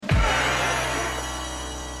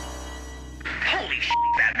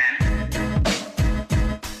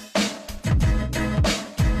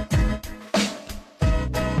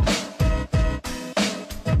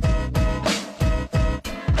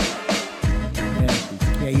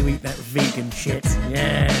vegan shit.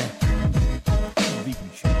 Yeah. Vegan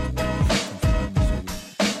shit.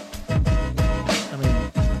 I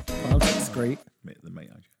mean, plants excrete. They might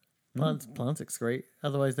actually. Plants excrete.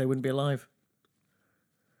 Otherwise, they wouldn't be alive.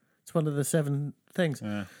 It's one of the 7 things.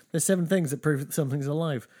 Yeah. There's 7 things that prove that something's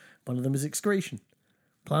alive. One of them is excretion.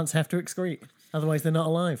 Plants have to excrete. Otherwise, they're not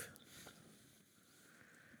alive.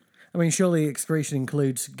 I mean, surely excretion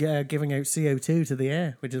includes giving out CO2 to the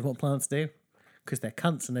air, which is what plants do. Because they're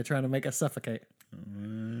cunts and they're trying to make us suffocate.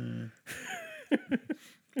 I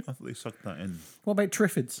thought they sucked that in. What about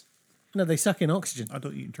triffids? No, they suck in oxygen. I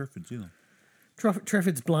don't eat triffids either.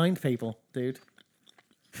 Triffids blind people, dude.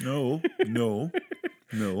 No. No,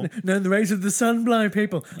 the rays of the sun blind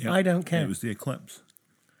people. Yep. I don't care. It was the eclipse.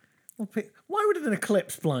 Well, why would an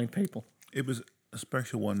eclipse blind people? It was a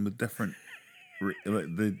special one with different...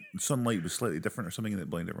 like the sunlight was slightly different or something and it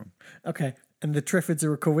blinded everyone. Okay, and the triffids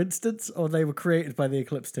are a coincidence, or they were created by the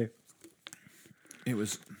eclipse too? It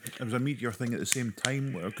was a meteor thing at the same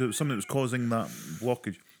time. Because it was something that was causing that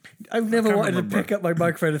blockage. I've never can't wanted remember. to pick up my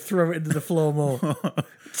microphone and throw it into the floor more.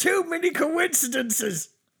 Too many coincidences.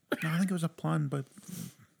 No, I think it was a plan by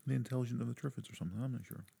the intelligence of the Triffids or something. I'm not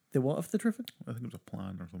sure. The what of the Triffid? I think it was a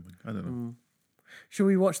plan or something. I don't know. Should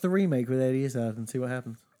we watch the remake with Eddie Izzard and see what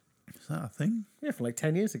happens? Is that a thing? Yeah, from like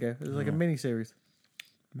 10 years ago. It was like a mini-series.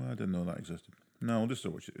 Well, I didn't know that existed. No, we'll just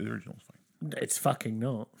watch it. The original's fine. It's fucking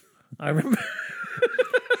not. I remember...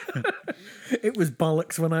 It was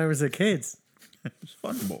bollocks when I was a kid. It was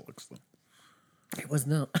fun bollocks, though. It was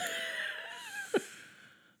not.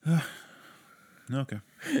 Okay.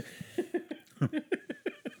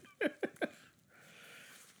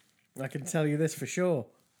 I can tell you this for sure.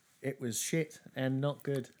 It was shit and not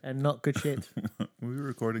good shit. Were we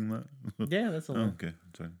recording that? Yeah, that's all. Oh, okay.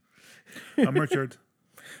 Sorry. I'm Richard.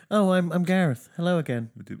 Oh, I'm Gareth. Hello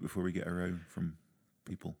again. We do it before we get around from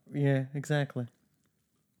people Yeah, exactly.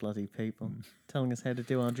 Bloody people telling us how to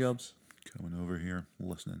do our jobs. coming over here,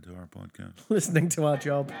 listening to our podcast. Listening to our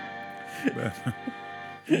job.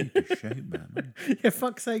 You need to shout, Batman. Yeah,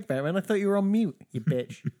 fuck's sake, Batman. I thought you were on mute, you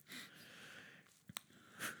bitch.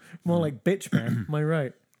 More like bitch, man. Am I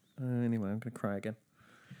right? Anyway, I'm going to cry again.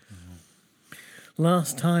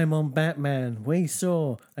 Last time on Batman, we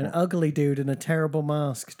saw an ugly dude in a terrible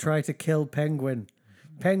mask try to kill Penguin.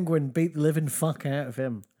 Penguin beat the living fuck out of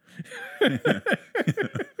him. And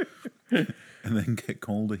then get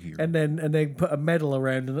called a hero. And then put a medal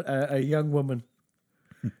around a young woman.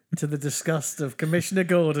 To the disgust of Commissioner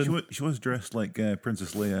Gordon. She was dressed like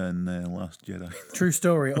Princess Leia in Last Jedi. True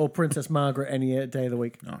story. Or Princess Margaret any day of the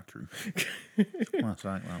week. Oh, true. Class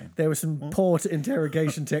act, that one. There were some poor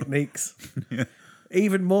interrogation techniques. Yeah.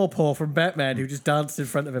 Even more poor from Batman, who just danced in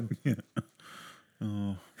front of him. Yeah.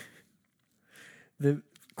 Oh. The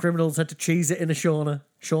criminals had to cheese it in a Shauna.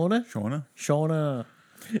 Shauna? Shauna? Shauna.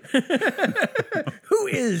 Who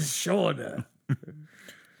is Shauna?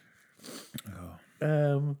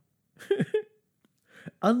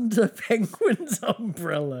 Under Penguin's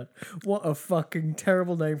umbrella. What a fucking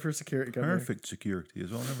terrible name for a security company. Perfect security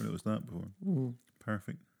as well. I never noticed that before.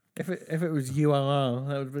 Perfect. If it was URR,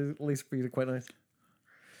 that would be, at least be quite nice.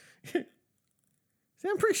 See,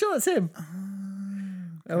 I'm pretty sure that's him.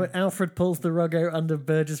 Oh, and Alfred pulls the rug out under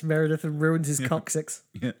Burgess Meredith and ruins his coccyx.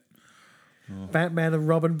 Yeah. Oh. Batman and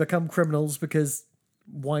Robin become criminals because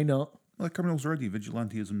why not? Well, the criminals already.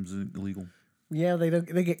 Vigilantism is illegal. Yeah, they don't.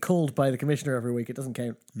 They get called by the commissioner every week. It doesn't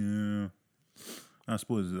count. Yeah. I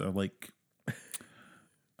suppose they're like...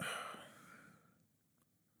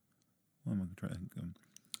 What am I trying to think of?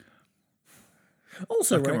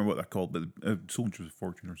 Also, I can't remember what they're called, but Soldiers of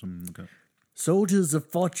Fortune or something like that. Soldiers of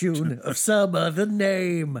Fortune of some other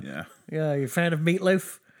name. Yeah. Yeah, you a fan of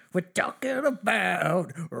Meatloaf? We're talking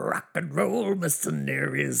about rock and roll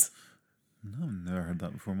mercenaries. No, I've never heard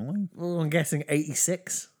that before in my life. Well, I'm guessing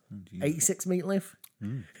 86. Oh, 86 Meatloaf.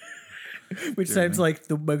 Which sounds like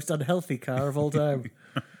the most unhealthy car of all time.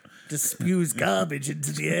 Just spews garbage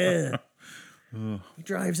into the air. He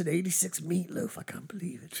drives an 86 Meatloaf. I can't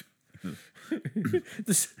believe it.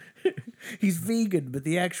 He's vegan, but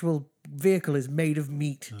the actual vehicle is made of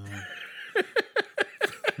meat.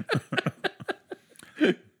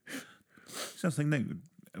 Sounds like now,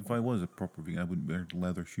 if I was a proper vegan, I wouldn't wear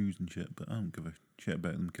leather shoes and shit, but I don't give a shit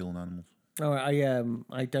about them killing animals. Oh,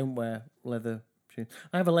 I don't wear leather shoes.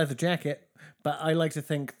 I have a leather jacket, but I like to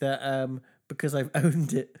think that because I've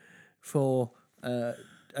owned it for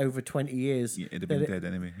over 20 years. Yeah, it'd have been dead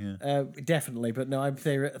anyway, yeah. Definitely, but no, I'm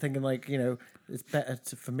thinking like, it's better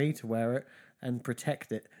for me to wear it and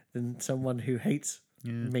protect it than someone who hates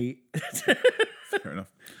meat. Fair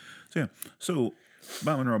enough. So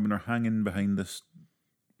Batman and Robin are hanging behind this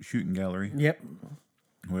shooting gallery Yep.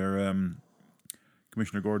 where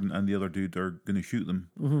Commissioner Gordon and the other dude are going to shoot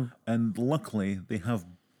them. And luckily, they have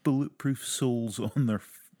bulletproof soles on their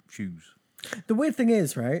shoes. The weird thing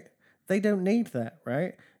is, right, they don't need that,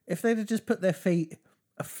 right? If they'd have just put their feet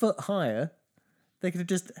a foot higher, they could have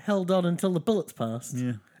just held on until the bullets passed.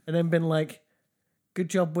 Yeah. And then been like, good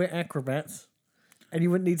job, we're acrobats. And you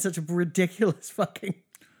wouldn't need such a ridiculous fucking...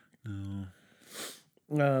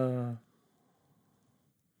 No.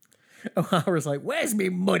 O'Hara's like, where's me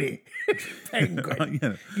money? Penguin,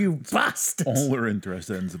 Yeah. you bastard. All they're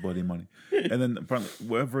interested in is the bloody money. And then apparently,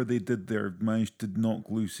 whatever they did there, managed to knock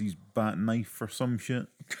loose his bat knife or some shit.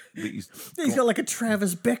 That He's got like a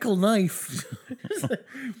Travis Bickle knife.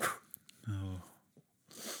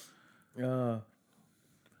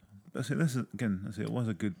 I say this is again. I say it was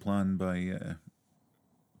a good plan by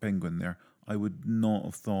Penguin. There, I would not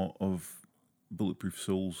have thought of bulletproof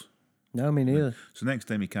soles. No, me neither. So next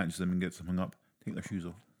time he catches them and gets them hung up, take their shoes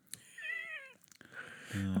off.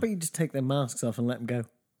 How about you just take their masks off and let them go?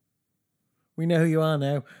 We know who you are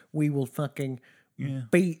now. We will fucking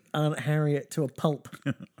beat Aunt Harriet to a pulp.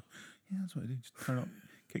 Yeah, that's what I do. Just turn up,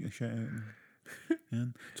 kick the shit out.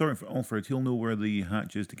 And sorry for Alfred. He'll know where the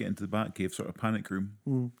hatch is to get into the Batcave, sort of panic room.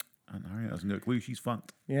 Aunt Harriet doesn't get a clue. She's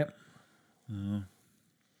fucked. Yep.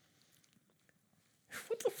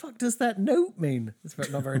 What the fuck does that note mean? It's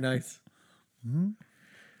not very nice.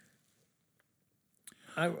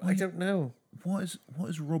 I don't know. What is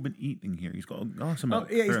Robin eating here? He's got a glass of Oh,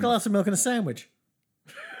 milk. yeah, he's got a glass of milk and a sandwich.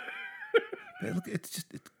 Look, it's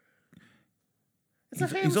just. It's a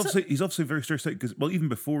ham He's obviously very stressed out because, well, even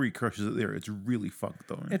before he crushes it there, it's really fucked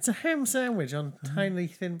though. Right? It's a ham sandwich on tiny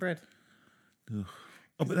thin bread. Ugh.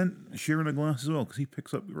 Oh, but then sharing a glass as well because he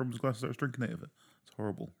picks up Robin's glass and starts drinking out of it. It's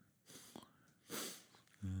horrible.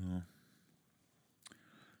 Oh.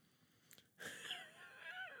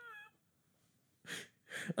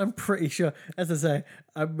 I'm pretty sure, as I say,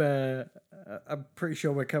 I'm pretty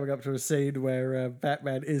sure we're coming up to a scene where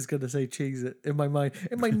Batman is going to say cheese it in my mind.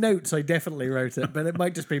 In my notes, I definitely wrote it, but it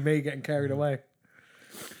might just be me getting carried away.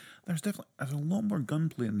 There's a lot more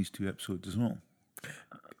gunplay in these two episodes as well.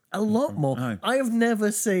 A lot more. Aye. I have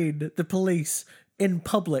never seen the police in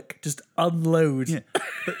public just unload. Yeah,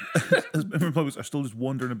 but as Republicans are still just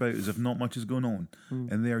wandering about as if not much is going on,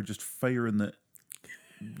 and they are just firing it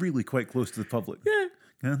really quite close to the public. Yeah.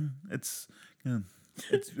 It's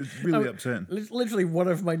really upsetting. Literally, one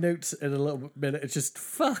of my notes in a little minute is just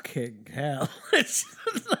fucking hell. It's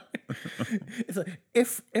like,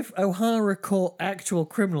 if O'Hara caught actual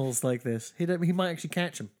criminals like this, he might actually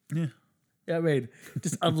catch them. Yeah. You know what I mean?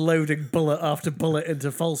 Just unloading bullet after bullet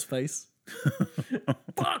into false face.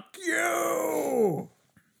 Fuck you!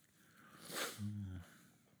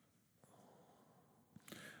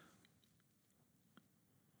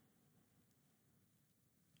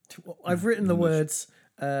 I've written the words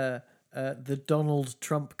the Donald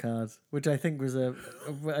Trump card, which I think was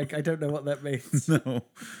I don't know what that means. No.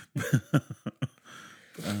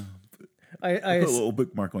 I Put a little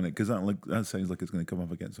bookmark on it because that sounds like it's going to come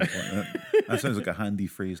up again some point. That sounds like a handy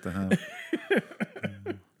phrase to have.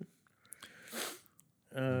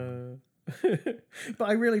 But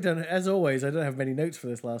I really don't. As always, I don't have many notes for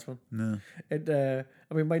this last one. No. And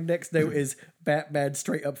I mean, my next note is Batman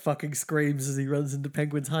straight up fucking screams as he runs into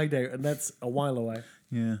Penguin's hideout, and that's a while away.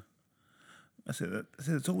 Yeah. I say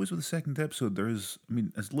it's always with the second episode. There is, I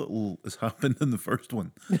mean, as little as happened in the first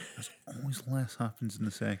one, there's always less happens in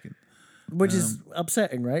the second. Which is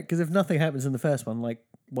upsetting, right? Because if nothing happens in the first one, like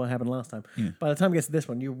what happened last time, by the time it gets to this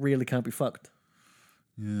one, you really can't be fucked.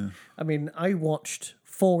 Yeah. I mean, I watched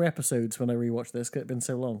 4 episodes when I rewatched this because it's been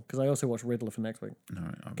so long. Because I also watched Riddler for next week. All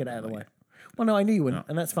right, Get it out of the way. Well, no, I knew you wouldn't,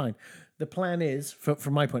 and that's fine. The plan is,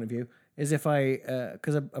 from my point of view, is if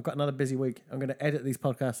because I've got another busy week, I'm going to edit these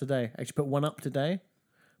podcasts today. Actually, put one up today,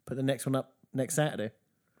 put the next one up next Saturday,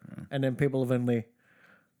 and then people have only,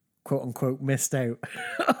 quote unquote, missed out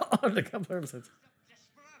on a couple of episodes.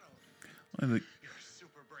 I think Your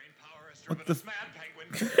super brain power has driven us mad,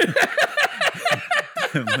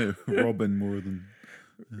 Penguin. Robin more than.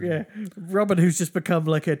 Yeah, Robin, who's just become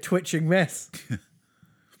like a twitching mess.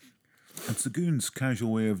 It's the goon's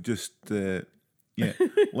casual way of just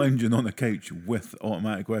lounging on a couch with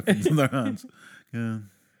automatic weapons in their hands. Yeah.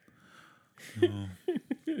 Oh.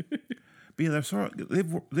 But yeah, they're sort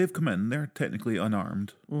of, they've come in. They're technically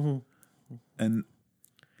unarmed, and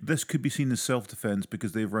this could be seen as self-defense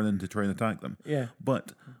because they've run in to try and attack them. Yeah,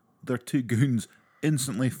 but they're two goons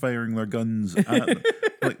instantly firing their guns at them.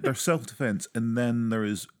 Like they're self-defense, and then there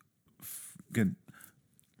is again.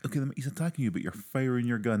 Okay, he's attacking you, but you're firing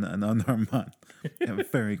your gun at an unarmed man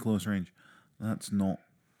at very close range. That's not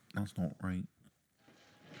That's not right.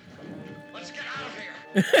 Let's get out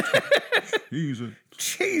of here. Jesus.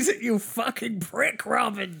 Cheese it, you fucking prick,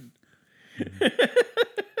 Robin.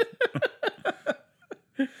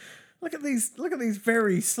 Look at these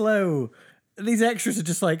very slow. These extras are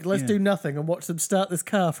just like, let's Yeah. do nothing and watch them start this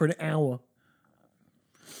car for an hour.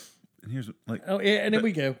 And here's like, Oh yeah, and here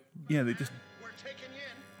we go. yeah, they just We're taking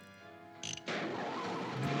in.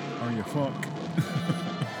 are you fuck.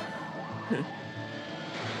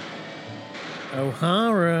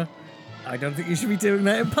 O'Hara, I don't think you should be doing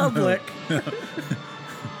that in public.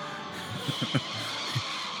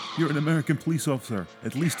 You're an American police officer.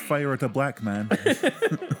 At least fire at a black man.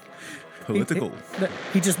 Political.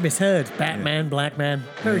 He just misheard. Batman, black man.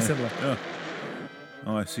 Very similar. Yeah.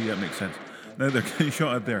 Oh, I see. That makes sense. Now they're getting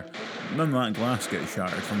shot at there. None of that glass gets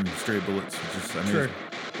shattered from stray bullets, which is amazing. True.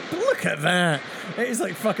 But look at that. It's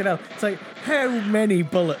like fucking hell. It's like, how many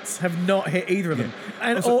bullets have not hit either of them?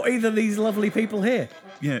 And Also- or either of these lovely people here.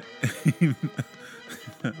 Yeah.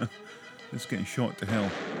 It's getting shot to hell.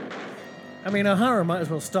 I mean, O'Hara might as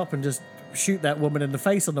well stop and just shoot that woman in the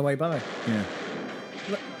face on the way by. Yeah.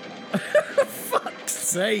 Fuck's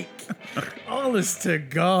sake. Honest to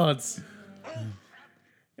God.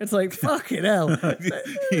 It's like, fucking hell.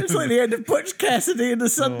 It's like the end of Butch Cassidy and the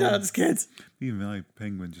Sundance Kid. Even my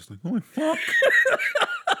penguin just like, oh fuck.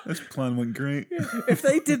 This plan went great. If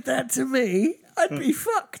they did that to me, I'd be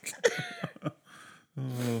fucked.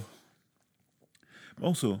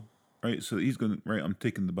 Also, right, so he's going, right, I'm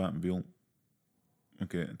taking the Batmobile.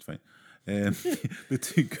 Okay, it's fine. The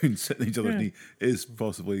two goons sitting each other's knee is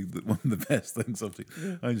possibly one of the best things I've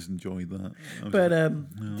seen. I just enjoyed that. I was But,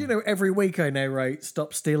 like, you know, every week I narrate,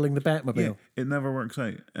 stop stealing the Batmobile. yeah, it never works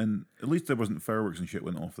out. And at least there wasn't fireworks and shit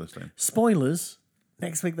went off this time. Spoilers.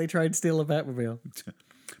 Next week they try and steal a Batmobile.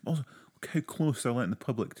 Also, look how close they're letting the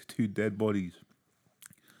public to two dead bodies.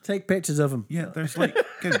 Take pictures of them. Yeah, there's like,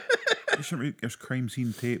 again, there's crime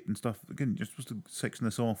scene tape and stuff. Again, you're supposed to section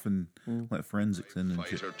this off and let forensics in and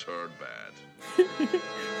shit. Fighter turd bad.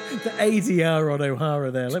 The ADR on O'Hara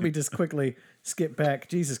there. Let me just quickly skip back.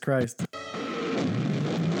 Jesus Christ.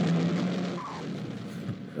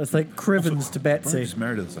 That's like Crivens to Betsy. Burgess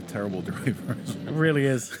Meredith's a terrible driver. It really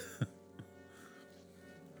is.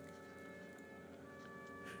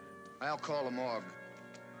 I'll call a morgue.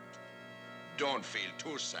 Don't feel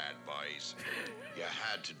too sad, boys. You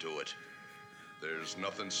had to do it. There's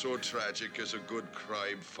nothing so tragic as a good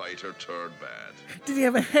crime fighter turd bad. Did he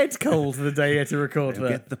have a head cold the day he had to record that?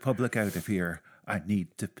 Get the public out of here. I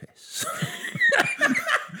need to piss.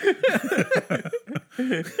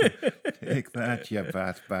 Take that, you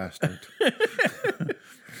bad bastard.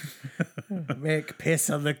 Make piss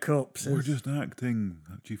on the cups. We're just acting,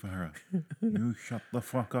 Chief O'Hara. You shut the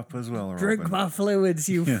fuck up as well, Drink Robin. my fluids,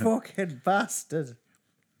 you fucking bastard.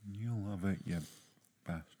 You'll love it, you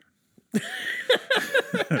bastard.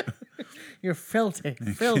 You filthy,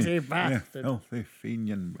 filthy Yeah, bastard. filthy,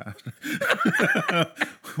 fiend bastard.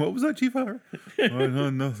 What was that, Chief O'Hara? Oh, no,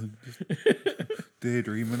 nothing. Just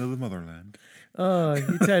daydreaming of the motherland. Oh,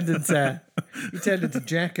 you turned into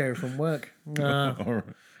Jacko from work. Nah. All right.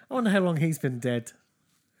 I wonder how long he's been dead.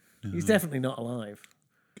 He's definitely not alive.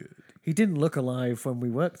 Good. He didn't look alive when we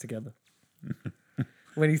worked together.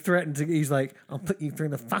 When he threatened to, he's like, I'll put you through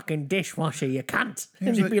the fucking dishwasher, you cunt.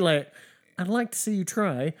 And he'd be like, I'd like to see you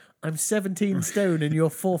try. I'm 17 stone and you're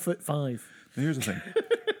 4'5". Now, here's the thing.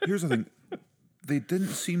 Here's the thing. They didn't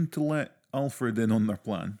seem to let Alfred in on their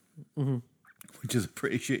plan, which is a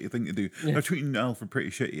pretty shitty thing to do. They're treating Alfred pretty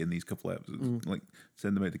shitty in these couple of episodes, like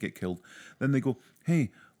send them out to get killed. Then they go,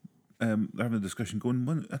 hey, they're having a discussion going,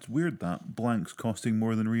 well, that's weird that blank's costing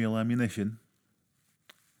more than real ammunition.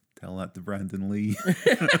 Tell that to Brandon Lee.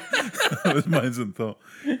 That was my instant thought.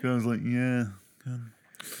 I was like, yeah.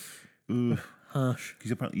 Harsh.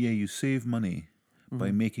 Because apparently, you save money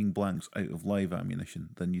by making blanks out of live ammunition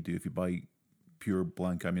than you do if you buy pure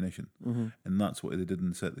blank ammunition. And that's what they did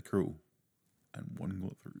in Set the Crow. And one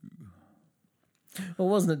got through. Well,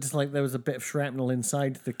 wasn't it just like there was a bit of shrapnel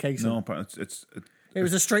inside the casing? No, apparently It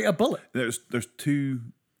was a straight up bullet. there's two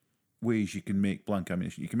ways you can make blank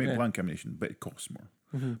ammunition. You can make blank ammunition, but it costs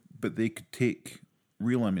more. But they could take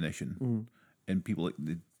real ammunition and people like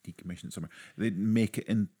they decommission it somewhere. They make it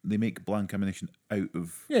in. They make blank ammunition out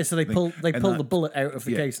of Yeah, so they pull and the that- bullet out of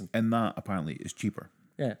the yeah, casing. and that apparently is cheaper.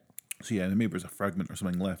 Yeah. So yeah, maybe there's a fragment or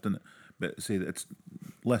something left in it, but say that it's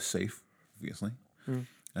less safe, obviously.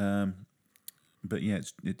 But yeah,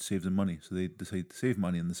 it saves them money, so they decide to save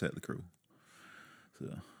money in the Set the Crow. So,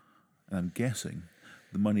 and I'm guessing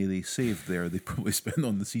the money they saved there, they probably spent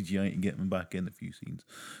on the CGI to get them back in a few scenes.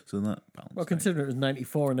 So that balanced. Well, considering it was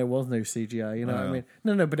 94 and there was no CGI, you know what I Well, mean?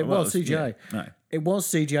 No, but it well, was CGI. yeah, aye. It was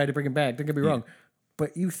CGI to bring him back, don't get me wrong.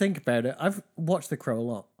 But you think about it, I've watched The Crow a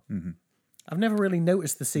lot. Mm-hmm. I've never really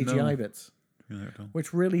noticed the CGI bits, Really hard to-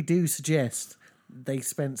 which really do suggest they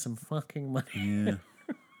spent some fucking money.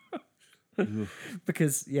 Yeah.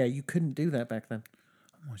 Because, yeah, you couldn't do that back then.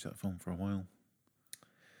 I watched that film for a while.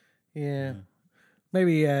 Yeah.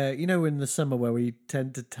 Maybe, you know, in the summer where we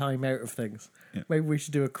tend to time out of things, Yeah. maybe we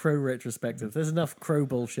should do a Crow retrospective. There's enough Crow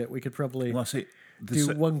bullshit. We could probably Well, I say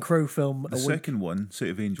do one Crow film the a week. second one, City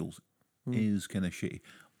of Angels, is kind of shitty.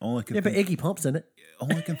 All I can Yeah, but think, Iggy Pop's in it.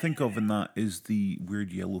 all I can think of in that is the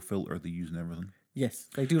weird yellow filter they use and everything. Yes,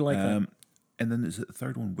 they do like that. And then is it the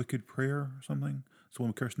third one, Wicked Prayer or something? It's the one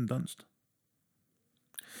with Kirsten Dunst.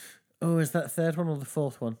 Oh, is that the third one or the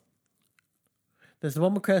fourth one? There's the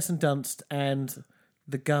one with Kirsten Dunst and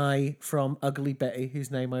the guy from Ugly Betty, whose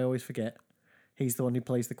name I always forget. He's the one who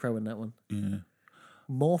plays the Crow in that one. Yeah.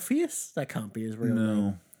 Morpheus? That can't be his real name.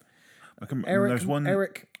 No. I can, Eric, there's one.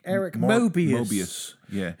 Eric Mobius. Mobius,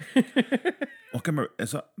 yeah. I can remember,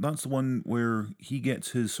 that's the one where he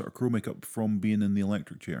gets his sort of crow makeup from being in the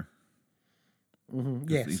electric chair.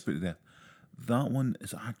 Yes. He's put to death. That one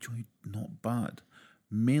is actually not bad.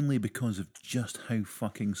 Mainly because of just how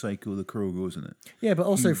fucking psycho the Crow goes in it. Yeah, but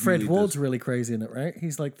also He Fred really Ward's does. really crazy in it, right?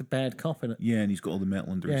 He's like the bad cop in it. Yeah, and he's got all the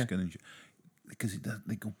metal under his Yeah. skin and shit. Because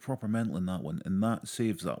they go proper mental in that one, and that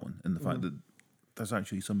saves that one. And the fact that there's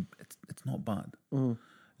actually some, it's not bad.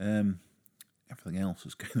 Everything else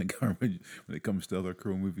is kind of garbage when it comes to other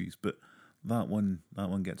Crow movies, but that one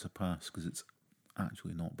gets a pass because it's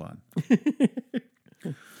actually not bad.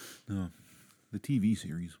 No, the TV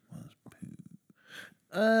series was poo.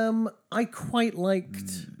 I quite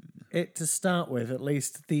liked it to start with, at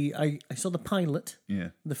least. I saw the pilot, Yeah,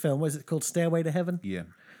 the film. Was it called Stairway to Heaven? yeah.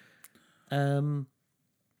 And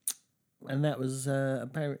that was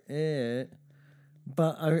about it.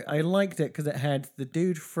 But I liked it because it had the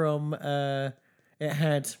dude from it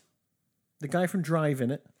had the guy from Drive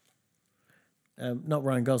in it. Not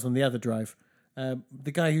Ryan Gosling, the other Drive.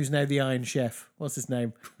 The guy who's now the Iron Chef. What's his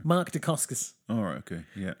name? Mark Dacascos All right, okay,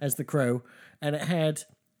 yeah. as the Crow, and it had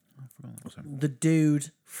I forgot that was him. the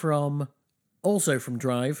dude from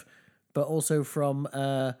Drive, but also from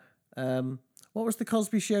what was the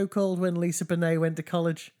Cosby Show called when Lisa Bonet went to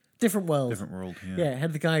college? Different World. Different World, yeah. Yeah, it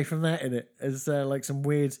had the guy from that in it as like some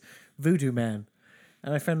weird voodoo man,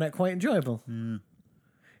 and I found that quite enjoyable.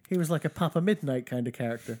 He was like a Papa Midnight kind of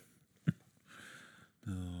character.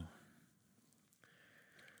 Oh.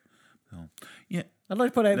 Yeah, I'd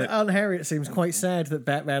like to point out that Aunt Harriet seems quite sad that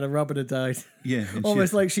Batman and Robin had died. yeah. and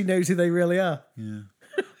Almost she- like she knows who they really are. Yeah.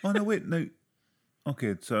 Oh no! Wait, no.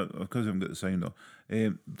 Okay, so because I haven't got the sound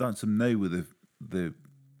on, that's him now with the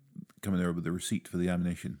coming there with the receipt for the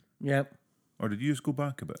ammunition. Yep. Or did you just go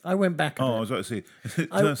back a bit? I went back a Oh, bit. I was about to say.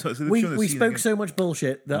 I- so they've we shown the we scene spoke again. so much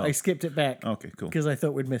bullshit that Oh. I skipped it back Okay, cool. because I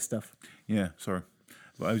thought we'd miss stuff. Yeah, sorry.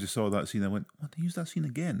 But I just saw that scene. I went, "What? They used that scene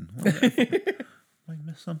again? What? I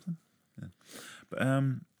missed something." Yeah. But yeah.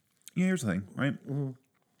 Here's the thing, right?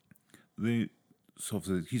 So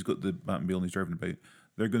obviously he's got the Batmobile and he's driving about.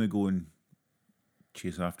 They're going to go and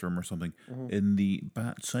chase after him or something in the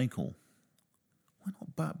Bat Cycle. Why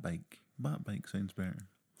not Bat Bike? Bat Bike sounds better.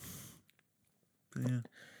 But yeah,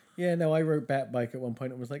 Yeah, no, I wrote Batbike at one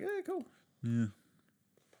point and was like, cool. yeah.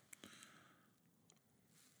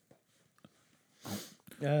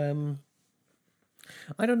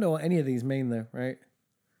 I don't know what any of these mean though, right?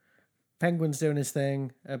 Penguin's doing his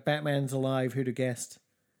thing. Batman's alive. Who'd have guessed?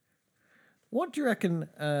 What do you reckon?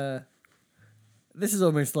 This is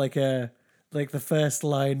almost like the first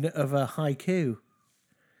line of a haiku.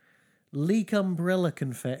 Leak umbrella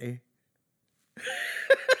confetti.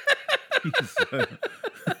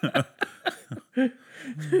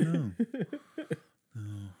 No.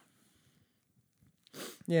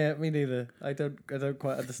 Yeah, me neither. I don't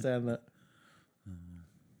quite understand that.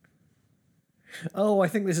 Oh, I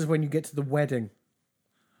think this is when you get to the wedding,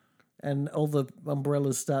 and all the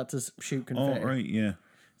umbrellas start to shoot Oh, confetti. right, yeah.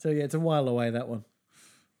 So yeah, it's a while away, that one.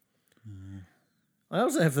 I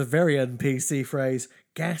also have the very un-PC phrase,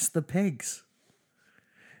 gas the pigs.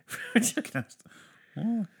 Cast.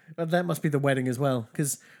 Oh, But that must be the wedding as well,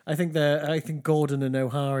 because I think Gordon and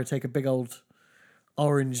O'Hara take a big old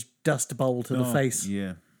orange dust bowl to the face.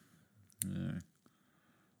 Yeah. Yeah.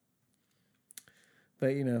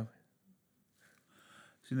 But, you know,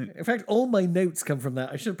 See, now, in fact, all my notes come from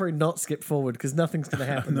that. I should probably not skip forward, because nothing's going to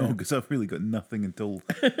happen. no, there. because I've really got nothing until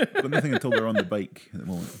they're on the bike at the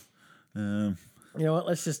moment. You know what,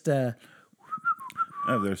 let's just...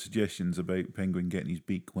 I have their suggestions about Penguin getting his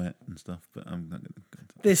beak wet and stuff, but I'm not going to.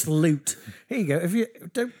 This loot. Here you go. If you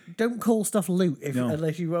don't call stuff loot No.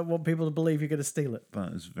 unless you want people to believe you're going to steal it.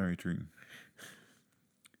 That is very true.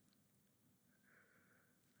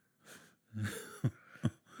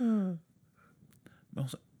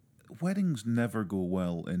 Also, weddings never go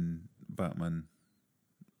well in Batman.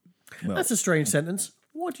 Well, That's a strange sentence.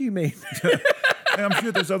 What do you mean? I'm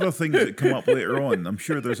sure there's other things that come up later on. I'm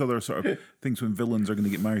sure there's other sort of things when villains are going to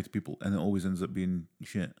get married to people, and it always ends up being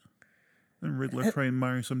shit. Didn't Riddler try and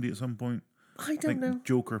marry somebody at some point? I don't know.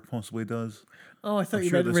 Joker possibly does. Oh, I thought I'm you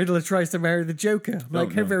sure meant this- Riddler tries to marry the Joker.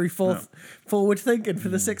 Like, no, very forward thinking for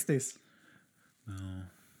the 60s.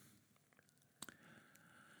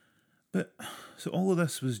 But so all of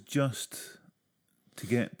this was just to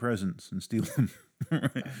get presents and steal them.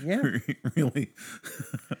 Right? Yeah. Really.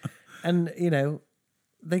 And,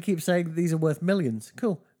 they keep saying these are worth millions.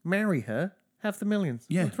 Cool. Marry her. Have the millions.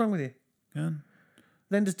 Yeah. What's wrong with you? Can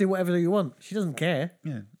Then just do whatever you want. She doesn't care.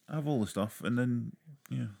 yeah, have all the stuff, and then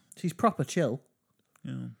She's proper chill.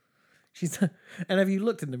 yeah. And have you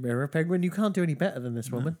looked in the mirror, Penguin? You can't do any better than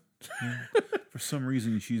this woman. For some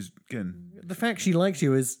reason, she's again. The fact she likes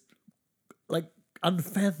you is, like,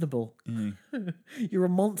 unfathomable. You're a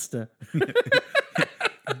monster.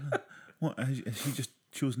 What has she just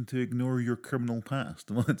chosen to ignore your criminal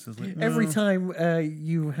past? Well, it's just like, Every time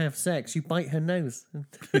you have sex, you bite her nose.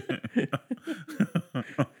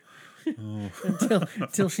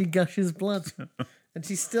 Until she gushes blood. And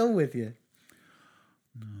she's still with you.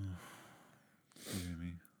 dear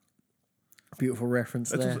me. Beautiful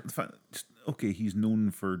reference It's there. also the fact, okay, he's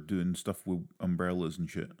known for doing stuff with umbrellas and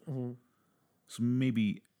shit. Mm-hmm. So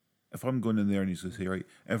maybe if I'm going in there and he's going to say, right,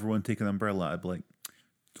 everyone take an umbrella, I'd be like,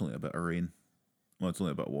 it's only a bit of rain. Well, it's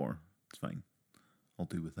only a bit of water. It's fine. I'll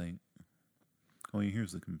do without. Oh, yeah,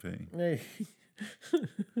 here's the confetti. Hey.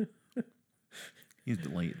 He's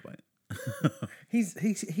delighted by it.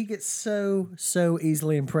 He gets so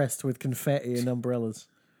easily impressed with confetti and umbrellas.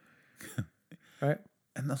 Right?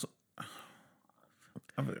 And that's...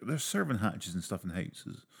 I mean, there's serving hatches and stuff in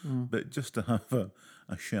houses, but just to have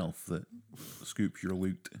a shelf that scoops your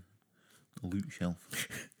loot. A loot shelf.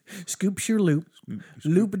 Scoops your loop.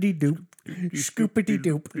 Loopity doop. Scoopity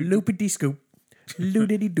doop. Loopity scoop.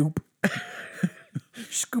 Lootity doop.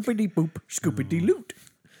 Scoopity boop. Scoopity loot.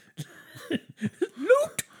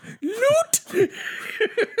 Loot! Loot!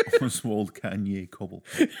 Oswald Kanye Cobble.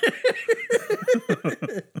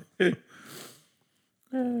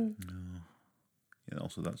 No. Yeah,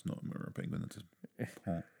 also that's not a mirror penguin, it's a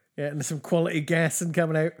pot. Yeah, and there's some quality gassing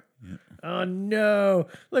coming out. Yeah. Oh no!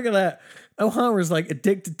 Look at that. O'Hara's like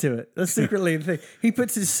addicted to it. That's secretly the thing. He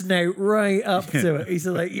puts his snout right up to it. He's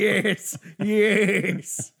like, yes,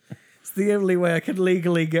 yes. It's the only way I can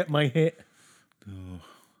legally get my hit. Oh,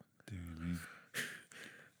 dear me.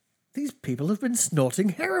 These people have been snorting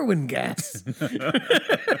heroin gas.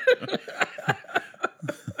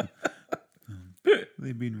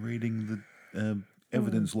 They've been raiding the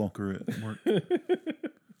evidence locker at work.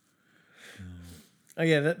 Oh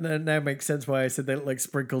yeah, that now makes sense why I said they look like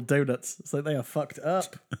sprinkled donuts. It's like they are fucked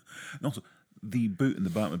up. And also, the boot in the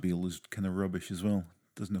Batmobile is kind of rubbish as well.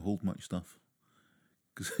 Doesn't hold much stuff.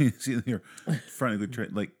 Because you see they're frantically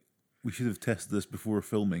trying, like, we should have tested this before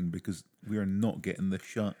filming because we are not getting this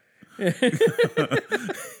shot.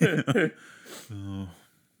 Oh.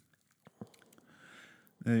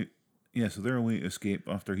 Now, yeah, so they're away to escape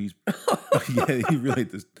after he's... yeah, he really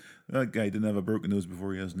does. That guy didn't have a broken nose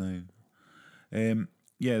before he has now.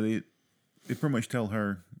 Yeah, they pretty much tell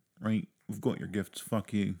her, right, we've got your gifts,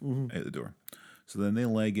 fuck you, out the door. So then they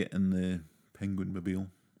leg it in the Penguin Mobile.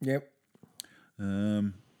 Yep.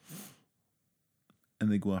 And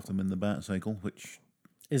they go after them in the Bat Cycle, which...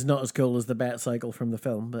 Is not as cool as the Bat Cycle from the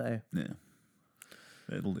film, but Yeah.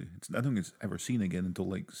 It'll do. I don't think it's ever seen again until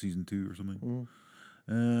like season 2 or something.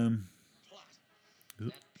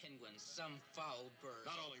 That penguin's some foul bird.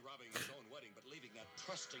 Not only robbing his own wedding, but leaving that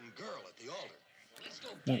trusting girl at the altar. Let's go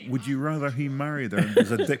Well, get him. would you rather he married her and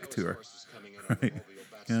was a dick to her? Horses coming in on the Mobile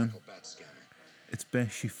Yeah. Bat-Cycle Bat Scanner. It's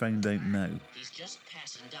best she found out now. He's just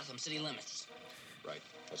passing Gotham City limits. Right,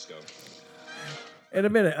 let's go. in a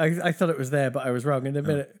minute, I thought it was there, but I was wrong. In a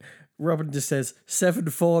minute, Robin just says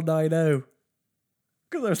 7490.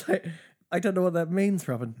 Because I was like, I don't know what that means,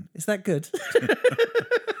 Robin. Is that good?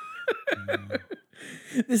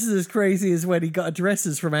 This is as crazy as when he got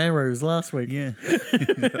addresses from Arrows last week. Yeah.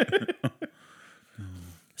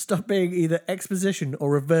 Stop being either exposition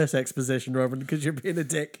or reverse exposition, Robin, because you're being a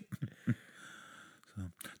dick.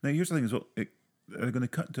 Now, here's the thing as well. They're going to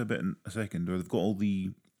cut to a bit in a second where they've got all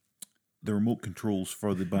the the remote controls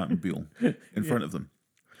for the Batmobile in front of them.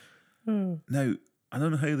 Now, I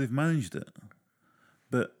don't know how they've managed it,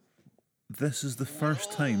 but this is the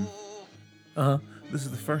first time. This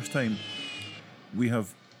is the first time we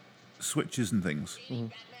have switches and things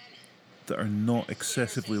that are not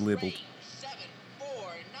excessively labelled.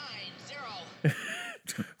 7490.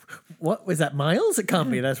 What was that? Miles? It can't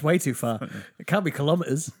be. That's way too far. It can't be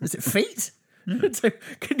kilometers. Is it feet? So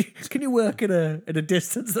can you work in a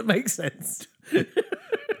distance that makes sense?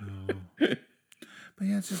 But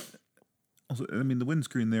yeah, it's just. Also, I mean, the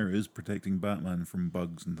windscreen there is protecting Batman from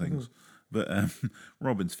bugs and things, but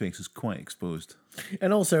Robin's face is quite exposed.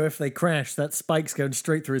 And also, if they crash, that spike's going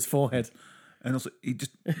straight through his forehead. And also, they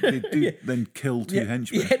do then kill two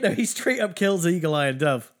henchmen. Yeah, no, he straight up kills Eagle Eye and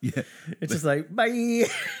Dove. Yeah, It's just like, bye,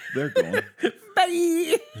 they're gone.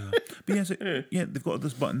 bye. But yeah, so, they've got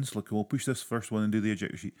this buttons. Like, we'll push this first one and do the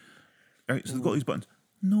ejector sheet. All right, so they've got these buttons.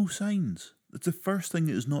 No signs. It's the first thing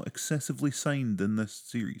that is not excessively signed in this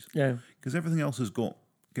series. Yeah. Because everything else has got,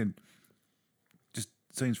 again, just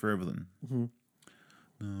signs for everything.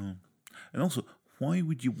 No. And also, why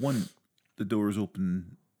would you want the doors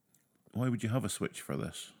open? Why would you have a switch for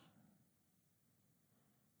this?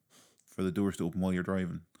 For the doors to open while you're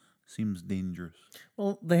driving? Seems dangerous.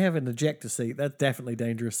 Well, they have an ejector seat. That's definitely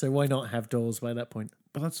dangerous. So why not have doors by that point?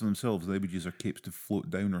 But that's for themselves. They would use their capes to float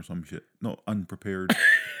down or some shit. Not unprepared.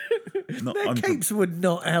 Not Their capes would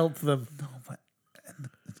not help them. No, but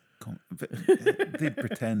they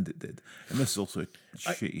pretend it did. And this is also a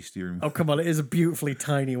shitty steering wheel. Oh, come on. It is a beautifully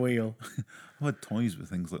tiny wheel. I had toys with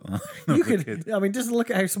things like that. when I You was a could, kid. I mean, just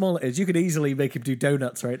look at how small it is. You could easily make him do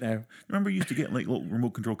donuts right now. Remember, you used to get like little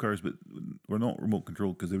remote control cars, but were not remote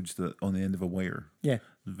control because they were just on the end of a wire. Yeah. It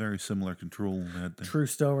was very similar control they had there. True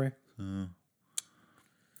story. It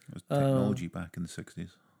was technology back in the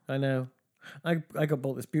 60s. I know. I got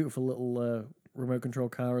bought this beautiful little remote control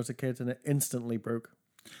car as a kid, and it instantly broke.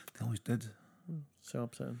 They always did. So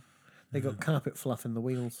upsetting. They got carpet fluff in the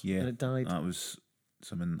wheels, Yeah, and it died. that was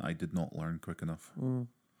something I did not learn quick enough.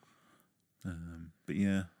 But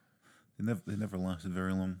yeah, they never lasted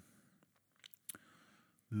very long.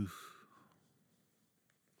 Oof.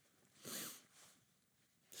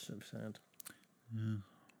 So sad.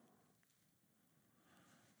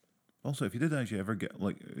 Also, if you did actually ever get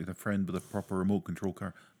like a friend with a proper remote control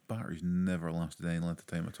car, batteries never lasted any length of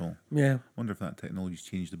time at all. Yeah. Wonder if that technology's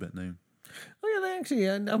changed a bit now. Oh yeah, they actually.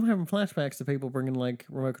 I'm having flashbacks to people bringing like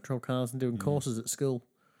remote control cars and doing courses at school,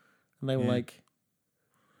 and they were like,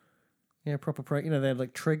 proper. You know, they had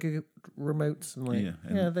like trigger remotes and like,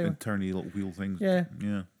 and they were. turny little wheel things. Yeah.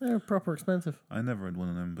 Yeah. They were proper expensive. I never had one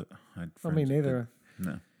of them, but I had I friends. mean, who neither. did.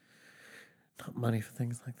 No. Not money for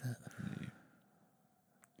things like that.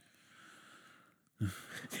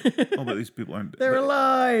 Oh, but these people aren't. They're but-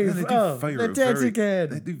 alive. Yeah, they do Oh, fire they're at dead very, again.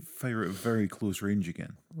 They do fire at very close range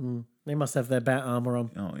again. They must have their bat armor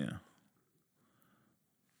on. Oh yeah.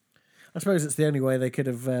 I suppose it's the only way they could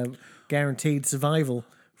have guaranteed survival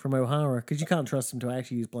from O'Hara, because you can't trust them to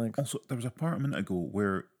actually use blanks. Also, there was a part a minute ago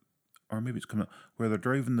where, or maybe it's coming up, where they're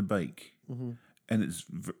driving the bike, and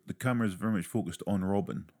the camera is very much focused on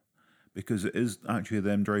Robin, because it is actually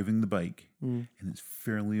them driving the bike, and it's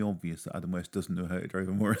fairly obvious that Adam West doesn't know how to drive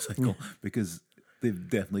a motorcycle because they've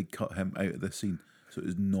definitely cut him out of the scene, so it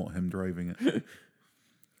is not him driving it.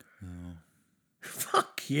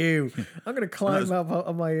 Fuck you! I'm gonna climb up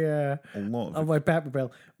on my A lot of on it. my Batmobile,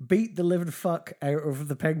 beat the living fuck out of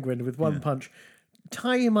the Penguin with one punch,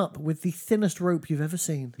 tie him up with the thinnest rope you've ever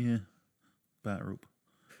seen. Yeah, bat rope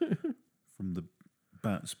from the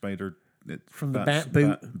bat spider. From the bat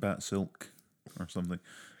boot. bat silk, or something.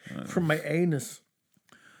 From my anus.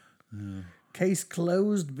 Case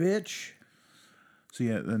closed, bitch. So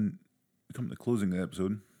yeah, then we come to the closing of the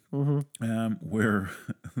episode, where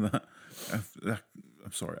I'm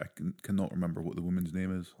sorry, I cannot remember what the woman's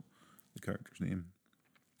name is, the character's name.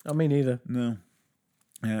 I mean, neither. No,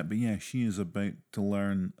 but yeah, she is about to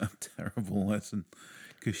learn a terrible lesson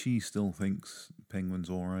because she still thinks Penguin's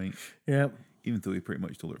all right, Yeah. even though he pretty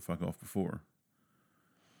much told her to fuck off before.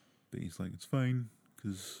 But he's like, it's fine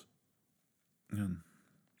because,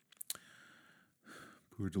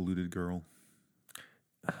 poor deluded girl.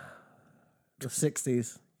 The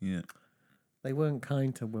 60s. Yeah. They weren't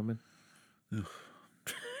kind to women.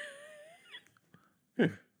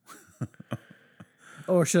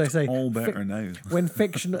 Or should I say, All better now. when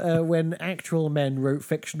when actual men wrote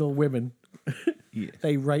fictional women, Yeah.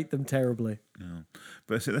 they write them terribly. No.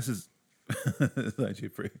 But I say this is it's actually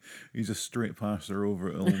pretty. He's just straight past her over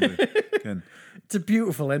it all the again. It's a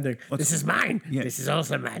beautiful ending. This is mine. Yeah. This is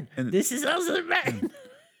also mine. And- This is also mine.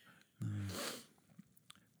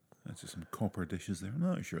 just some copper dishes there. I'm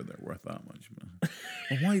not sure they're worth that much. But...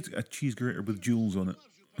 well, why is a cheese grater with jewels on it?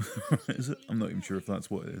 Is it? I'm not even sure if that's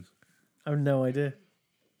what it is. I have no idea.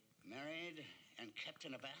 Married and kept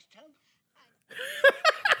in a bathtub?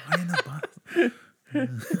 Why in a bath?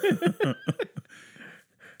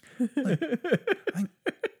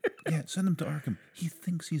 Yeah, send him to Arkham. He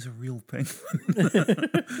thinks he's a real penguin.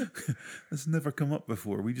 That's never come up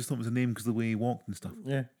before. We just thought it was a name because of the way he walked and stuff.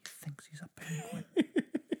 Yeah. He thinks he's a penguin.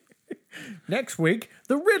 Next week,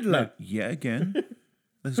 the Riddler. Now, yet again,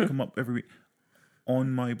 this has come up every week.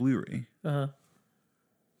 On my Blu-ray,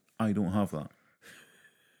 I don't have that.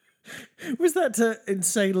 Was that to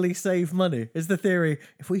insanely save money? Is the theory,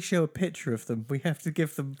 if we show a picture of them, we have to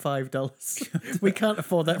give them $5? We can't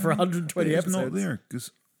afford that for 120 It's episodes. not there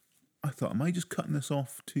because I thought, am I just cutting this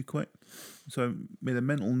off too quick? So I made a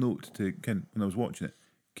mental note to when I was watching it,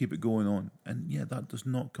 keep it going on, and yeah, that does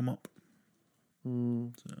not come up.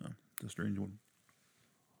 So it's a strange one.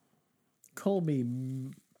 Call me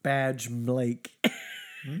Badge Blake.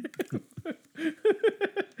 Yeah.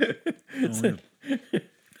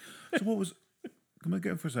 So what was? Can I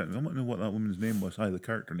get it for a second? I want to know what that woman's name was. The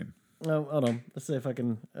character name. Oh, hold on. Let's see if I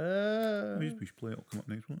can. We should play it. It'll come up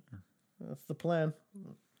next one. That's the plan.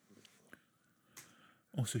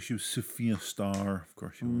 Oh, so she was Sophia Starr. Of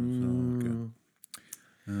course she was.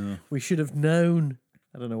 Okay. We should have known.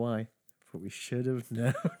 I don't know why, but we should have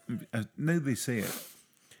known. Now they say it.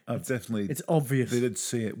 I've definitely. It's obvious. They did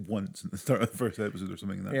say it once at the start of the first episode or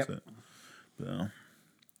something, and that's Yep. it. But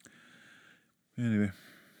anyway.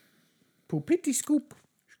 Poopity scoop.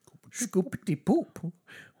 Scoopity poop.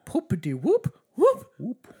 Poopity whoop. Whoop.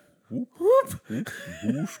 Whoop, whoop, Whoop.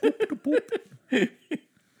 whoop, scoop the poop.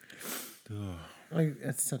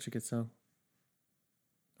 That's such a good song.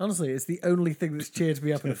 Honestly, it's the only thing that's cheered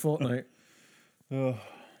me up in a fortnight. Oh.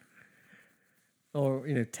 Or,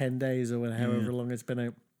 10 days or however long it's been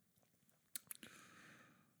out.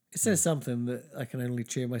 It says something that I can only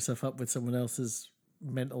cheer myself up with someone else's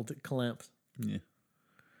mental collapse. Yeah.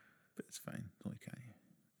 But it's fine. It's only canny.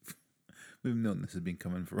 We've known this has been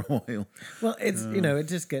coming for a while. Well, it's, it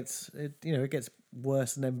just gets, it gets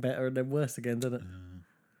worse and then better and then worse again, doesn't it?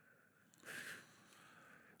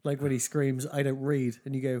 Like when he screams, "I don't read,"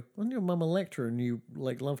 and you go, "Wasn't your mum a lecturer and you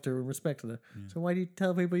loved her and respected her? So why do you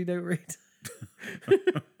tell people you don't read?"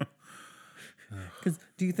 Because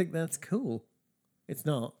do you think that's cool? It's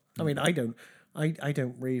not. I mean, I don't. I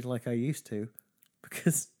don't read like I used to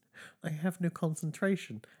because I have no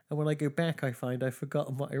concentration, and when I go back, I find I've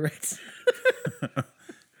forgotten what I read.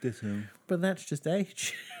 Ditto. But that's just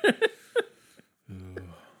age.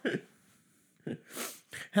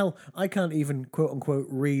 Hell, I can't even quote unquote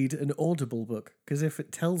read an Audible book because if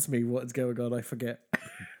it tells me what's going on, I forget.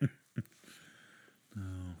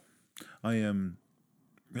 I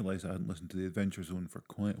realised I hadn't listened to the Adventure Zone for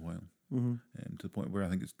quite a while. To the point where I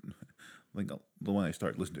think the one I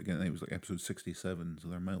started listening to again, I think it was like episode 67, so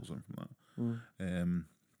they're miles on from that.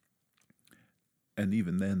 And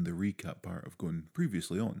even then, the recap part of going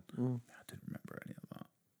previously on, I didn't remember any of that.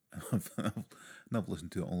 And I've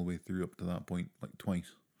listened to it all the way through up to that point like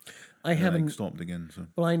twice. I haven't stopped again. So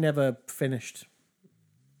Well, I never finished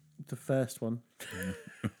the first one.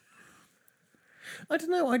 I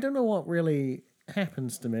don't know what really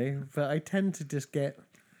happens to me, but I tend to just get.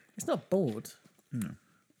 It's not bored. No.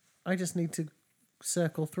 I just need to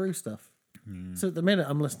circle through stuff. So at the minute,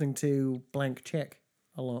 I'm listening to Blank Check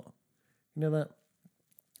a lot. You know that?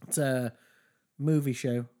 It's a movie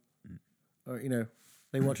show. Or,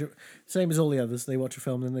 they watch it. Same as all the others. They watch a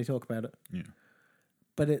film and then they talk about it. Yeah.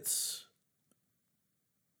 But it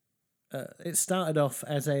started off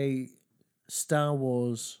as a Star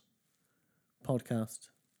Wars podcast,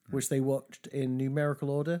 which they watched in numerical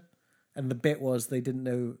order. And the bit was they didn't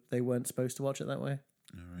know they weren't supposed to watch it that way.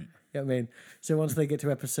 All right. You know what I mean? So once they get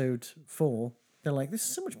to episode 4, they're like, this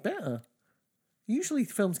is so much better. Usually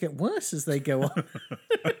films get worse as they go on.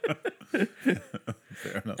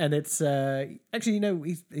 Fair enough. And it's, actually,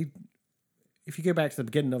 if you go back to the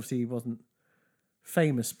beginning, obviously he wasn't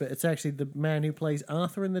famous, but it's actually the man who plays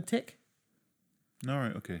Arthur in The Tick. All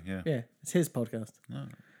right. Okay. Yeah. Yeah, it's his podcast. All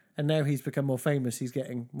right. And now he's become more famous. He's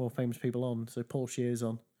getting more famous people on. So Paul Shear's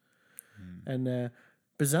on. And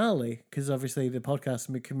bizarrely, because obviously the podcast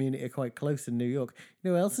and the community are quite close in New York,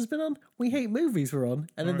 you know who else has been on? We Hate Movies were on.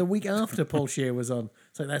 And then the week after Paul Shear was on.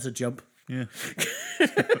 So that's a jump. Yeah.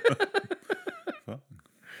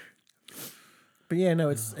 But yeah, no,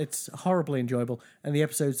 it's horribly enjoyable. And the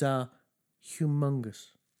episodes are humongous.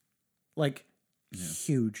 Like,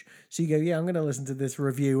 huge. So you go, yeah, I'm going to listen to this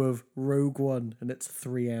review of Rogue One. And it's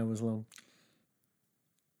 3 hours long.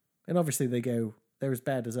 And obviously they go they're as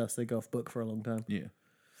bad as us. They go off book for a long time. Yeah.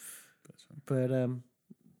 That's fine. But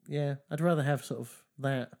yeah, I'd rather have sort of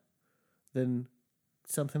that than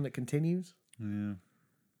something that continues. Yeah.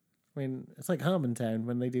 I mean, it's like Harmontown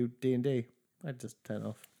when they do D&D. I'd just turn it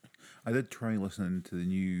off. I did try listening to the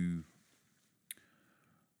new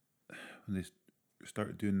when they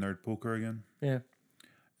started doing Nerd Poker again, Yeah.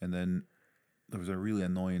 and then there was a really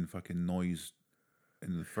annoying fucking noise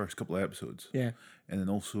in the first couple of episodes. Yeah. And then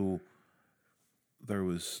also there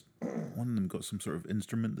was one of them got some sort of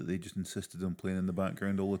instrument that they just insisted on playing in the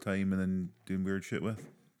background all the time and then doing weird shit with.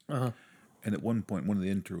 Uh-huh. And at one point, one of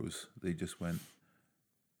the intros, they just went,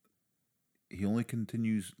 he only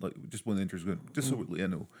continues, like, just one of the intros going, just so you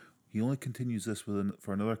know, he only continues this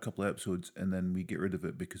for another couple of episodes and then we get rid of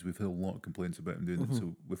it because we've had a lot of complaints about him doing it,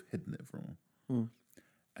 so we've hidden it from him.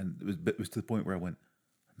 And it was to the point where I went,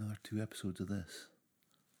 another 2 episodes of this?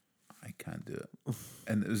 I can't do it.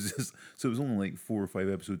 And it was just, so it was only like 4 or 5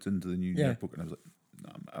 episodes into the new Nerd Poker, and I was like,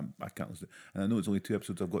 no, I can't listen to it. And I know it's only 2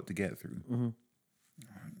 episodes I've got to get through.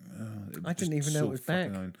 I didn't even know it was back.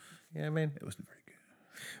 Annoying. Yeah, I mean, It wasn't very good.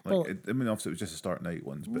 Like, Well- I mean, obviously it was just a start night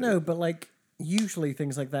ones, but no, but like usually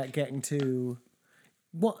things like that getting to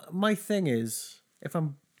what my thing is, if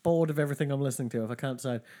I'm bored of everything I'm listening to, if I can't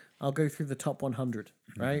decide, I'll go through the top 100,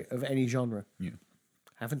 right, of any genre. yeah.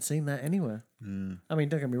 Haven't seen that anywhere. I mean,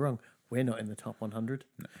 don't get me wrong, we're not in the top 100.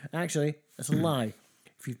 Actually, that's a lie.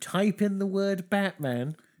 If you type in the word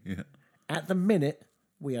Batman, Yeah. at the minute,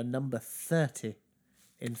 we are number 30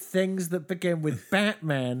 in things that begin with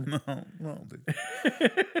Batman Well, dude.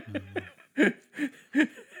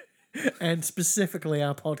 and specifically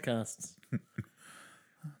our podcasts.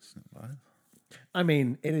 That's not bad. I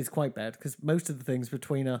mean, it is quite bad because most of the things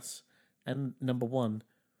between us and number 1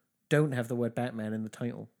 don't have the word Batman in the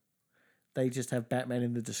title. They just have Batman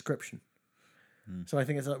in the description. So I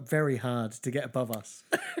think it's very hard to get above us.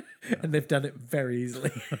 And they've done it very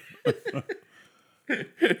easily.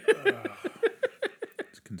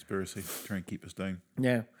 It's a conspiracy to try and keep us down.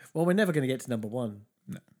 Yeah. Well, we're never going to get to number 1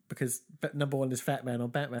 No. because number 1 is Fat Man on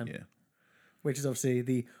Batman, Yeah. which is obviously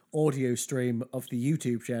the audio stream of the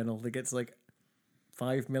YouTube channel that gets like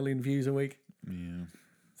 5 million views a week. Yeah.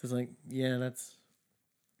 So it's like, yeah, that's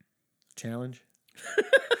a challenge.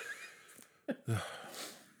 I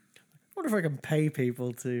wonder if I can pay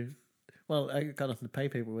people to. Well, I got nothing to pay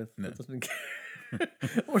people with. No. That doesn't. I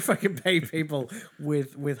wonder if I can pay people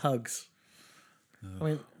with hugs. I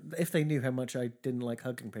mean, if they knew how much I didn't like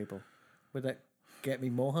hugging people, would that get me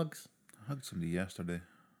more hugs? I hugged somebody yesterday.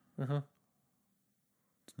 Uh-huh.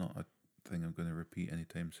 It's not a thing I'm going to repeat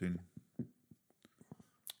anytime soon.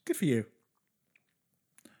 Good for you.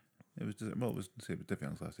 It was just, well, it was different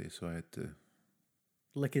on his last day, so I had to.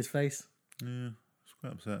 Lick his face. Yeah, I was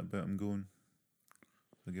quite upset about him going.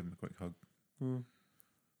 So I gave him a quick hug. And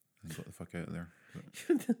got the fuck out of there. But,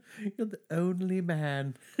 You're the only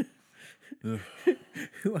man ugh,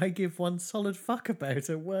 who I give one solid fuck about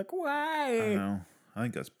at work. I Why? know. I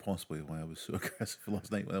think that's possibly why I was so aggressive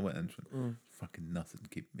last night when I went in. Fucking nothing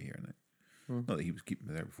keeping me here now. Not that he was keeping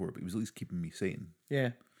me there before, but he was at least keeping me sane.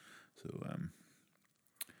 Yeah. So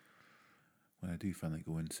when I do finally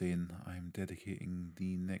go insane, I'm dedicating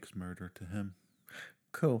the next murder to him.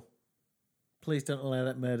 Cool. Please don't allow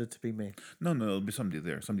that murder to be me. No, it'll be somebody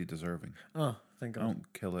there, somebody deserving. Oh, thank I God.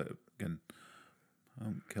 don't kill it again. I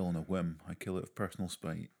don't kill on a whim. I kill it of personal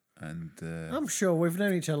spite. And I'm sure we've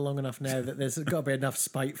known each other long enough now that there's got to be enough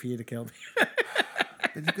spite for you to kill me.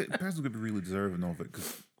 the person's going to be really deserving of it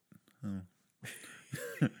because.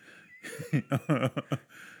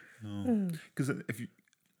 Because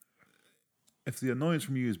if the annoyance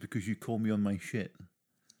from you is because you call me on my shit,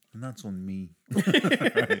 then that's on me,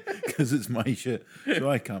 because it's my shit, so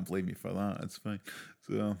I can't blame you for that. It's fine.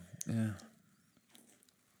 So yeah.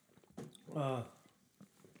 Oh,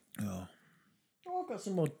 Oh, I've got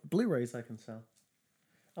some more Blu-rays I can sell.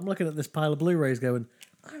 I'm looking at this pile of Blu-rays going,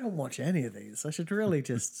 I don't watch any of these. I should really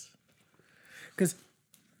just... Because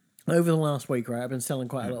over the last week, right, I've been selling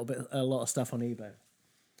quite a lot of stuff on eBay.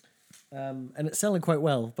 And it's selling quite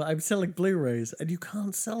well, but I'm selling Blu-rays, and you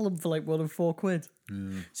can't sell them for like more than £4.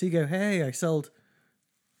 So you go, hey, I sold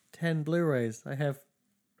 10 Blu-rays. I have,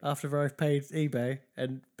 after I've paid eBay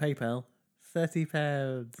and PayPal,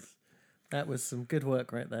 £30. That was some good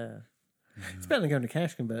work right there. It's better than going to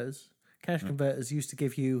Cash Converters. Cash Converters used to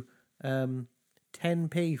give you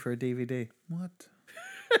 10p for a DVD. what?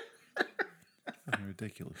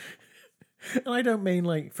 Ridiculous. And I don't mean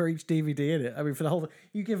like for each DVD in it. I mean for the whole.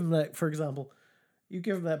 You give them that, for example, you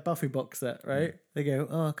give them that Buffy box set, right? They go,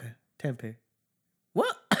 oh, okay, 10p.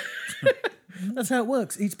 What? That's how it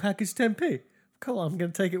works. Each pack is 10p. Cool, I'm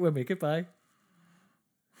going to take it with me. Goodbye.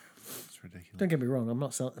 That's ridiculous. Don't get me wrong, I'm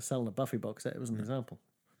not selling a Buffy box set. It was an example.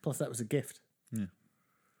 Plus, that was a gift. Yeah.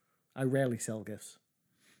 I rarely sell gifts.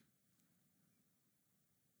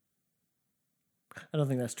 I don't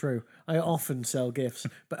think that's true. I often sell gifts,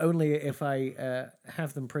 but only if I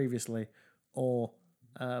have them previously or,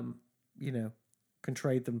 can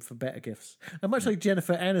trade them for better gifts. I'm much like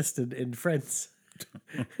Jennifer Aniston in Friends.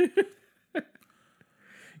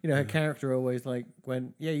 Her character always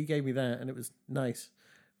went, yeah, you gave me that and it was nice,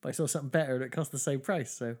 but I saw something better and it cost the same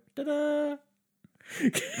price. So, ta-da!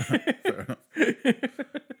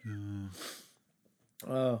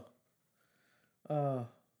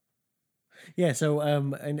 Yeah, so I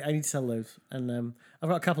need to sell those. And I've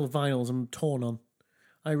got a couple of vinyls I'm torn on.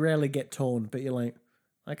 I rarely get torn, but you're like,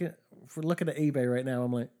 if we're looking at eBay right now,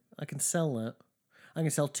 I'm like, I can sell that. I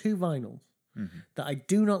can sell 2 vinyls that I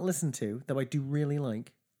do not listen to, that I do really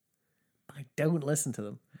like, but I don't listen to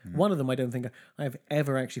them. One of them I don't think I have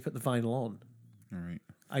ever actually put the vinyl on. All right.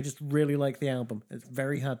 I just really like the album. It's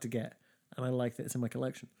very hard to get, and I like that it's in my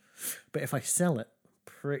collection. But if I sell it,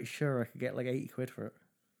 pretty sure I could get like 80 quid for it.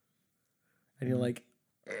 And you're like,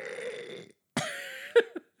 Fair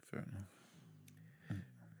enough.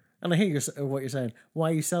 and I hear what you're saying.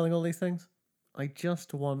 Why are you selling all these things? I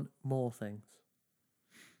just want more things.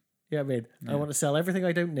 You know what I mean? I want to sell everything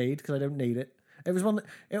I don't need because I don't need it.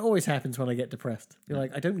 It always happens when I get depressed. You're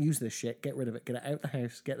like, I don't use this shit. Get rid of it. Get it out the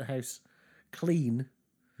house. Get the house clean.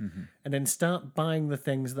 And then start buying the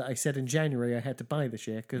things that I said in January I had to buy this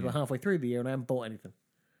year because we're halfway through the year and I haven't bought anything.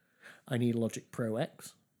 I need Logic Pro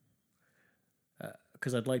X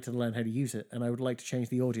because I'd like to learn how to use it, and I would like to change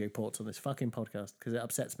the audio ports on this fucking podcast because it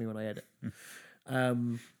upsets me when I edit.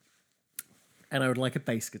 And I would like a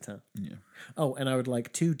bass guitar. Yeah. Oh, and I would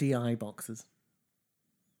like 2 DI boxes.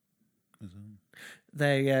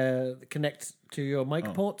 They connect to your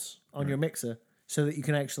mic ports on your mixer so that you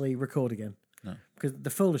can actually record again. No. Because the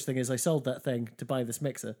foolish thing is I sold that thing to buy this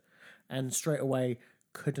mixer and straight away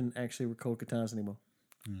couldn't actually record guitars anymore.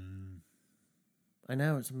 I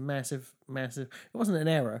know, it's massive. It wasn't an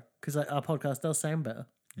error because our podcast does sound better.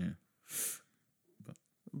 Yeah.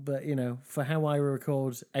 But, for how I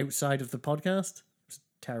record outside of the podcast, it's a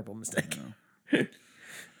terrible mistake.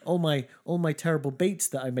 all my terrible beats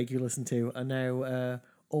that I make you listen to are now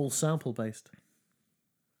all sample based.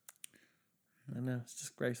 I know, it's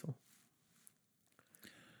disgraceful.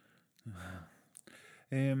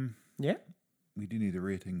 Yeah. We do need a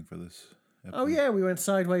rating for this episode. Oh yeah, we went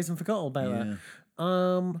sideways and forgot all about that.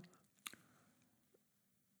 I'm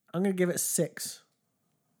gonna give it 6.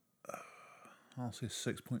 I'll say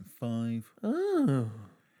 6.5. Oh,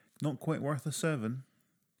 Not quite worth a 7,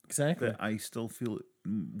 exactly. but I still feel it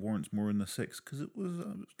warrants more in the 6 because it was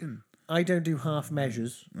getting... I don't do half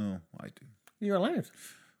measures. No, I do. You're allowed.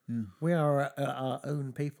 We are our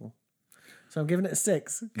own people. So I'm giving it a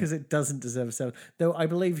 6 because it doesn't deserve a 7. Though I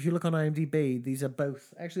believe if you look on IMDb, these are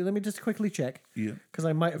both... Actually, let me just quickly check. Yeah. Because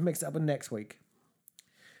I might have mixed it up with next week.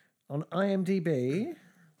 On IMDb,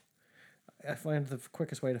 I find the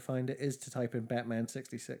quickest way to find it is to type in Batman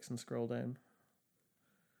 66 and scroll down.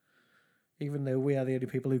 Even though we are the only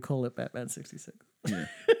people who call it Batman 66. Yeah.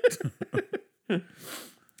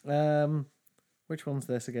 Which one's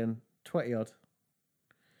this again? 20 odd.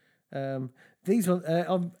 These ones,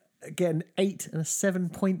 I'm getting 8 and a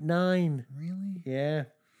 7.9. Really? Yeah.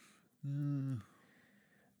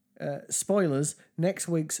 Spoilers. Next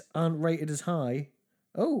week's aren't rated as high.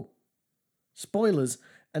 Oh, spoilers.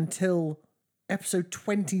 Until episode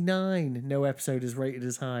 29, no episode is rated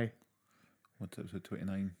as high. What's episode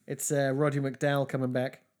 29? It's Roddy McDowell coming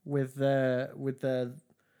back with the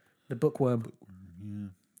bookworm. Yeah.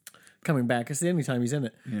 Coming back. It's the only time he's in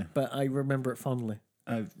it. Yeah. But I remember it fondly.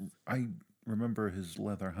 I remember his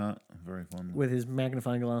leather hat very fondly. With his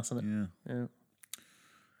magnifying glass on it. Yeah. Yeah.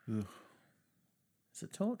 Ugh. Is it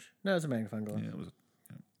a torch? No, it's a magnifying glass. Yeah, it was.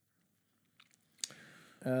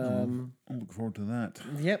 I'm looking forward to that.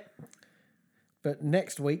 Yep. But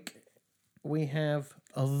next week we have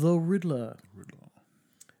The Riddler.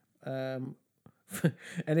 And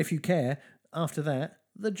if you care, after that,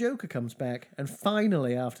 the Joker comes back, and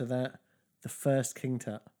finally after that, the first King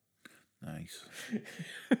Tut. Nice.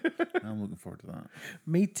 I'm looking forward to that.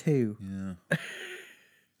 Me too. Yeah.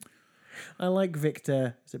 I like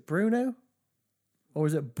Victor. Is it Bruno? Or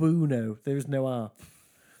is it Buono? There's no R.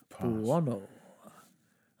 Buono.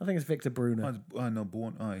 I think it's Victor Bruno. I know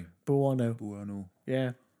Buono. Buono.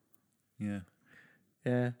 Yeah. Yeah.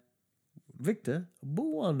 Yeah. Victor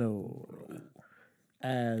Buono.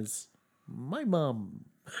 As my mum.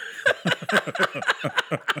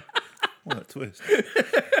 What a twist.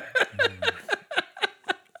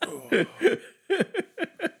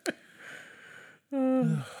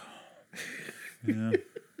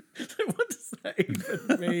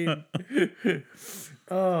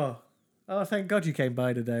 Oh, thank God you came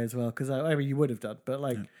by today as well, because I mean, you would have done, but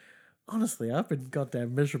like, honestly, I've been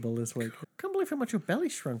goddamn miserable this week. Can't believe how much your belly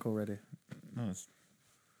shrunk already. No,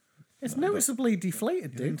 It's noticeably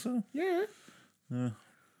deflated, you dude. think so? Yeah.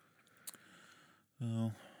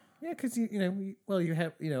 Well, Yeah, because you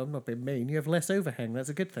have, I'm not being mean. You have less overhang. That's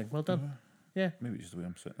a good thing. Well done. Yeah. maybe just the way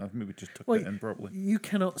I'm sitting. I've maybe just tucked Well, it in properly. you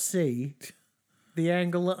cannot see the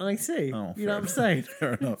angle that I see. Oh, You know what I'm fair saying?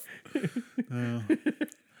 Fair enough.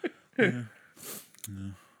 Yeah,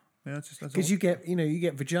 it's just that's Because all. you get, you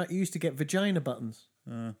used to get vagina buttons,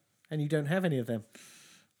 and you don't have any of them.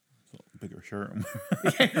 Bigger shirt.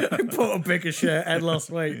 I bought a bigger shirt and lost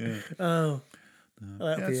weight. Oh,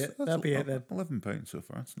 well, that'll be it then. £11 so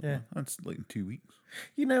far. That's not Yeah. bad. That's like in 2 weeks.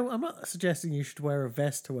 I'm not suggesting you should wear a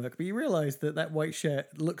vest to work, but you realise that white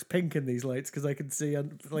shirt looks pink in these lights because I can see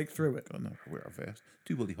through it. God, no, wear a vest.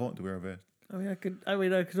 Too bloody hot to wear a vest. I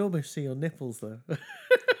could almost see your nipples though.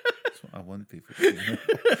 That's what I want people to do.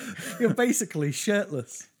 You're basically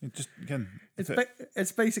shirtless. It just again,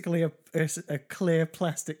 It's basically a clear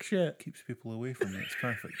plastic shirt. keeps people away from me. It's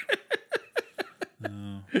perfect.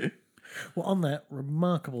 Well, on that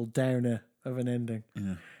remarkable downer of an ending.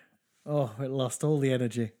 Yeah. Oh, it lost all the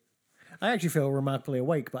energy. I actually feel remarkably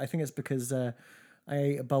awake, but I think it's because I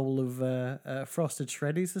ate a bowl of frosted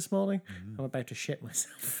shreddies this morning. I'm about to shit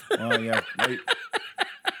myself. Oh yeah.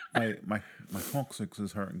 My coccyx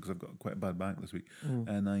is hurting because I've got quite a bad back this week,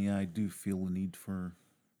 and I do feel the need for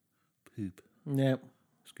poop. Yeah.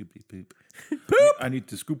 Scoopy poop. Poop. I need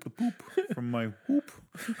to scoop the poop from my whoop.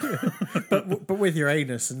 But with your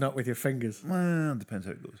anus and not with your fingers. Well, depends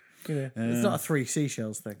how it goes. It's not a 3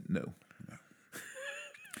 seashells thing. No.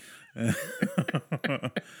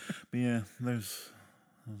 But yeah, there's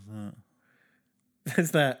that.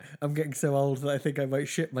 There's that. I'm getting so old that I think I might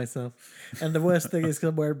shit myself. And the worst thing is because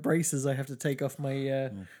I'm wearing braces, I have to take off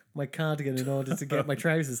my my cardigan in order to get my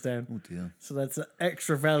trousers down. Oh dear. So that's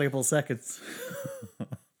extra valuable seconds.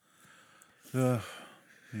 Yeah.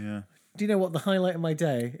 Do you know what the highlight of my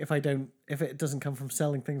day, if it doesn't come from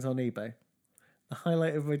selling things on eBay? The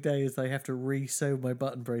highlight of my day is I have to re-sew my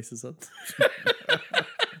button braces on.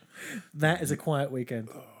 That is a quiet weekend.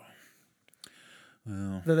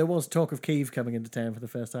 Well, Though there was talk of Kiev coming into town for the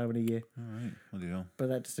first time in a year, all right. What the hell? but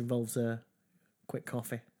that just involves a quick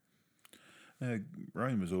coffee.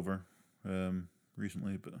 Ryan was over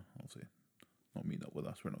recently, but I'll say not meeting up with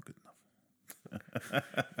us. We're not good enough.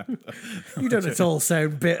 You don't at all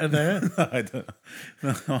sound bitter there. I don't.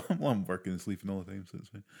 No, I'm working and sleeping all the time, so it's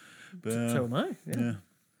fine. But, So am I. yeah.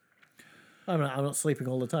 I'm not sleeping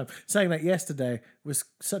all the time. Saying that yesterday was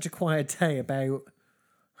such a quiet day. About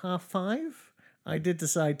 5:30, I did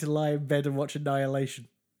decide to lie in bed and watch Annihilation.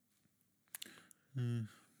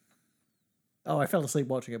 Oh, I fell asleep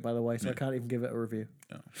watching it, by the way, so I can't even give it a review.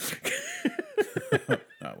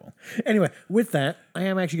 Ah, well. Anyway, with that, I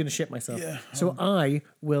am actually going to shit myself. Yeah, So I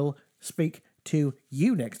will speak to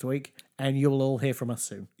you next week, and you'll all hear from us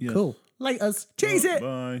soon. Yes. Cool. Laters. Cheese it.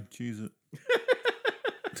 Bye. Cheese it.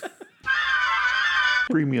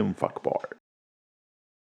 Premium fuck bar.